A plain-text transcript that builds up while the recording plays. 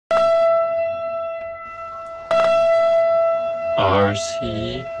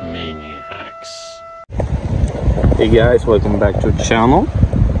RC Maniacs. Hey guys, welcome back to the channel.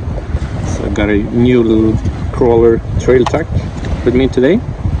 So I got a new little crawler trail truck with me today,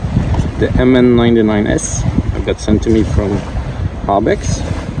 the MN99S. I got sent to me from Hobbex.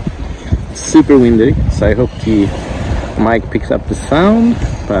 It's super windy, so I hope the mic picks up the sound,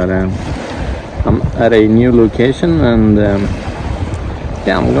 but I'm at a new location and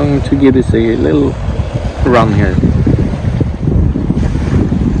yeah, I'm going to give this a little run here.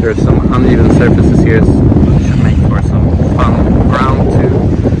 There's some uneven surfaces here, so it should make for some fun ground to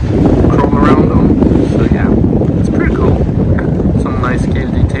crawl around on. So yeah, it's pretty cool. Some nice scale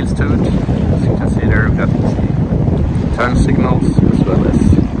details to it. As you can see there, I've got turn signals as well as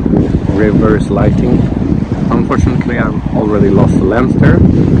reverse lighting. Unfortunately, I've already lost the lens there.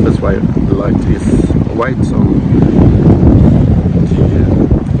 That's why the light is white on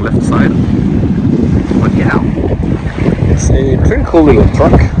the left side. But yeah, it's a pretty cool little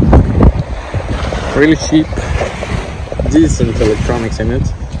truck. Really cheap, decent electronics in it.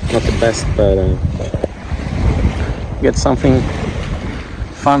 Not the best, but get something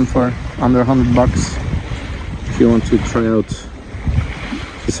fun for under $100 if you want to try out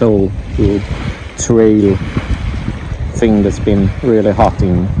this whole little trail thing that's been really hot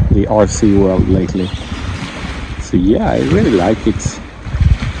in the RC world lately. So yeah, I really like it.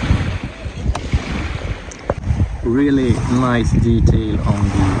 Really nice detail on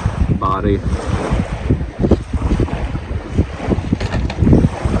the body.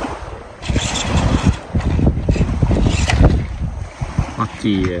 Not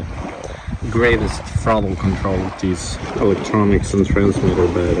the greatest throttle control with these electronics and transmitter,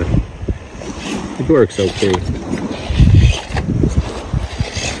 but it works okay.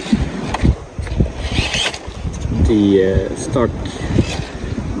 The stock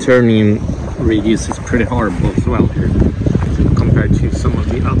turning radius is pretty horrible as well here compared to some of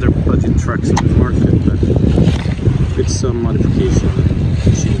the other budget trucks on the market, but with some modification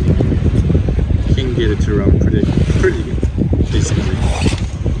you can get it to run pretty good basically.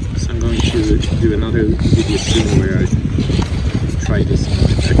 So I'm going to do another video soon where I try this on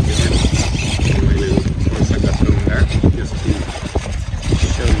my truck again in my little course I got going there, just to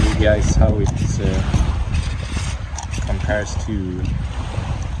show you guys how it compares to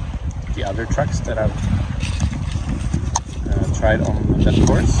the other trucks that I've tried on that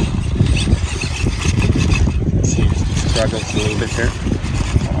course. See, it struggles a little bit here.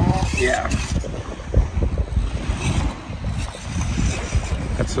 Yeah,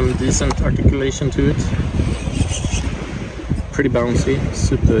 got some decent articulation to it. Pretty bouncy,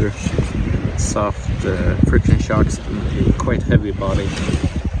 super soft friction shocks and a quite heavy body.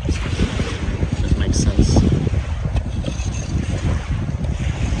 That makes sense.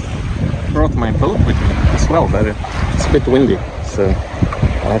 Brought my boat with me as well, but it's a bit windy, so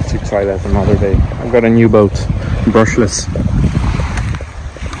I'll have to try that another day. I've got a new boat, brushless.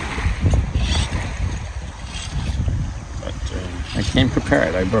 But I came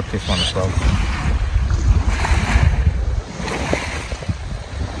prepared. I brought this one as well.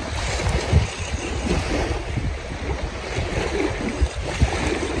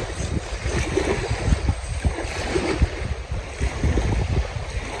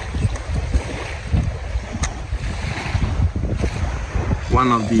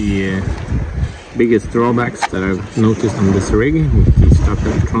 One of the biggest drawbacks that I've noticed on this rig with the stock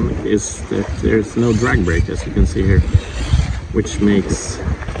electronic is that there's no drag brake, as you can see here, which makes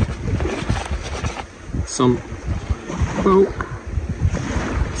some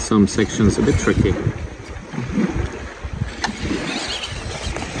sections a bit tricky.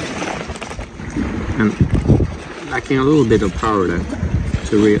 And lacking a little bit of power there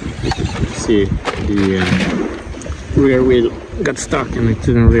to see the rear wheel got stuck and it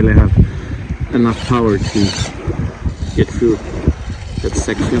didn't really have enough power to get through that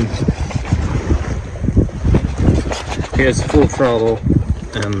section. Here's full throttle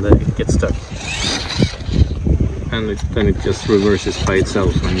and it gets stuck, and then it just reverses by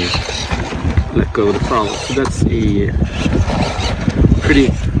itself when you let go of the throttle. So that's a pretty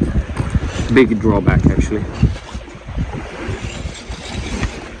big drawback actually.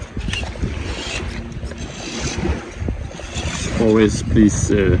 Always please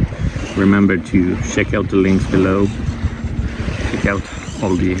remember to check out the links below. Check out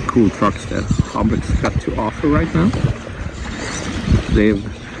all the cool trucks that Hobbex got to offer right now. They've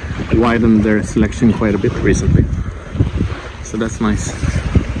widened their selection quite a bit recently, so that's nice.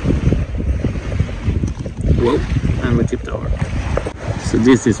 Whoa, and we tipped over. So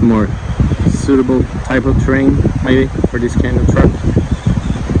this is more suitable type of terrain maybe for this kind of truck,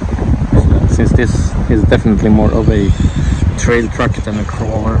 since this is definitely more of a trail truck than a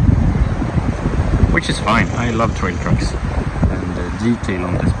crawler, which is fine. I love trail trucks, and the detail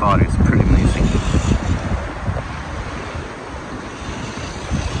on this body is pretty amazing.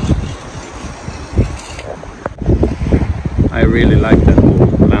 I really like that whole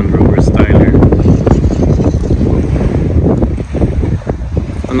Land Rover style here.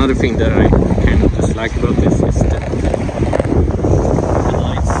 Another thing that I kind of dislike about this is that the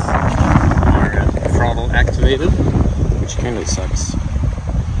lights are throttle activated, which kind of sucks.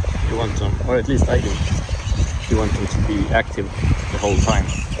 You want them, or at least I do, you want them to be active the whole time.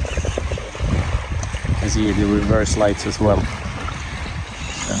 I see the reverse lights as well.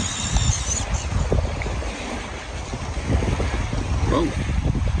 So. Whoa,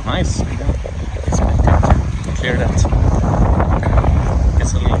 nice. I don't expect it to clear that.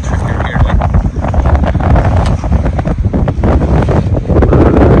 Gets a little trickier here.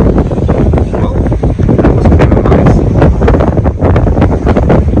 Whoa, that was kind of nice.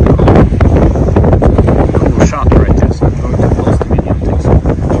 Cool shot right there. So I'm going to pause the video and take some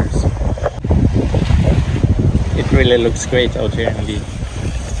pictures. It really looks great out here in the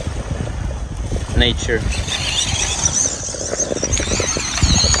nature.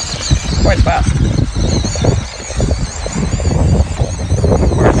 Quite fast.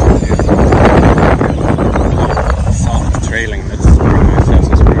 Soft trailing, that's very nice. That's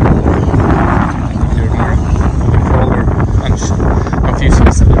as well. You're more controller and confusing,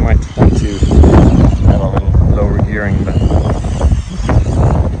 so you might want to have a little lower gearing, but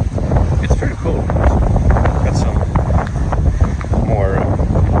it's very cool. Got some more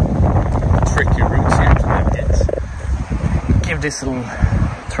tricky routes here to navigate. Give this a little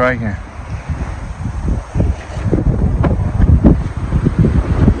try here.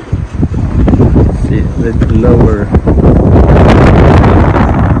 The lower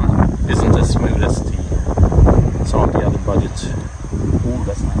isn't as smooth as some of the other budget. Oh,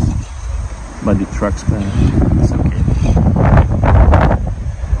 that's nice. Budget trucks, but it's okay.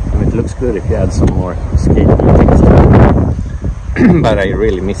 I mean, it looks good if you add some more skate things to it. But I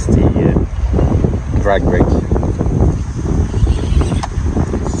really miss the drag brake.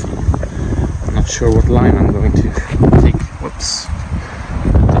 Let's see. I'm not sure what line I'm going to take. Whoops.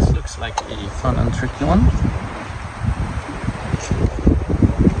 Like a fun and tricky one.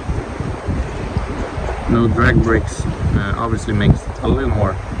 No drag brakes obviously makes it a little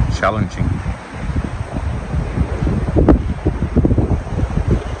more challenging.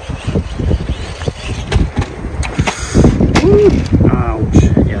 Woo! Ouch,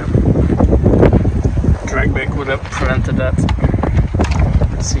 yeah. Drag brake would have prevented that.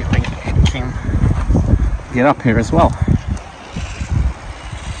 Let's see if I can get up here as well.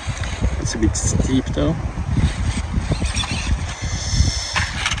 It's a bit steep though.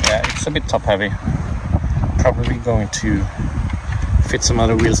 Yeah, it's a bit top heavy. Probably going to fit some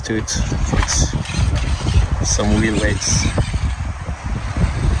other wheels to it. Fix some wheel weights.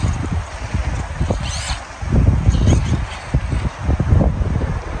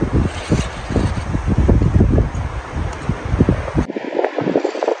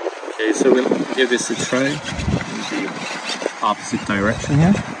 Okay, so we'll give this a try in the opposite direction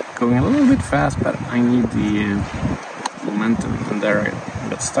here. Going a little bit fast, but I need the momentum, and there I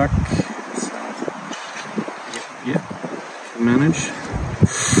got stuck. So, yeah, manage.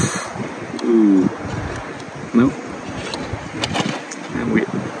 Ooh, no, and we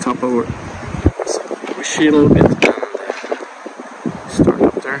top over. So we shield a little bit and start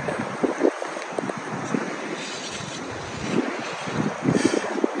up there.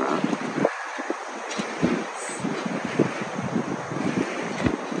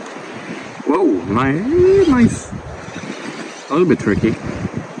 Whoa, nice. A little bit tricky.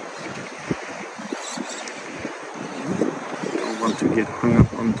 Don't want to get hung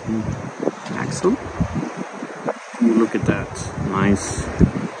up onto the axle. Ooh, look at that. Nice.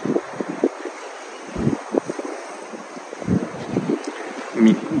 I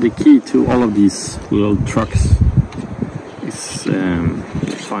mean, the key to all of these little trucks is to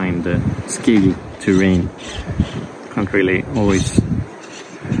find the scale terrain. Can't really always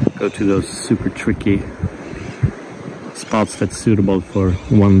go to those super tricky spots that's suitable for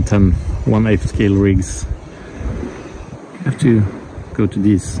 1/8 scale rigs. You have to go to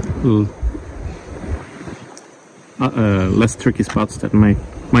these little less tricky spots that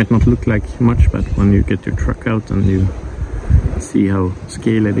might not look like much, but when you get your truck out and you see how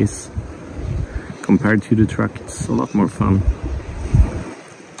scale it is compared to the truck, it's a lot more fun.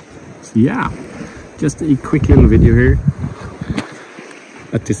 So yeah, just a quick little video here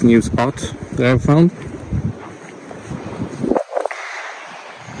at this new spot that I've found.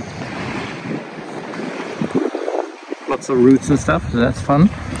 lots of roots and stuff, so that's fun.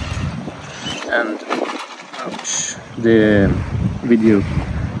 And ouch, the video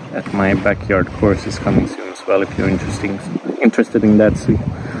at my backyard course is coming soon as well, if you're interested in that. So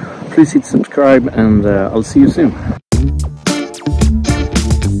please hit subscribe, and I'll see you soon.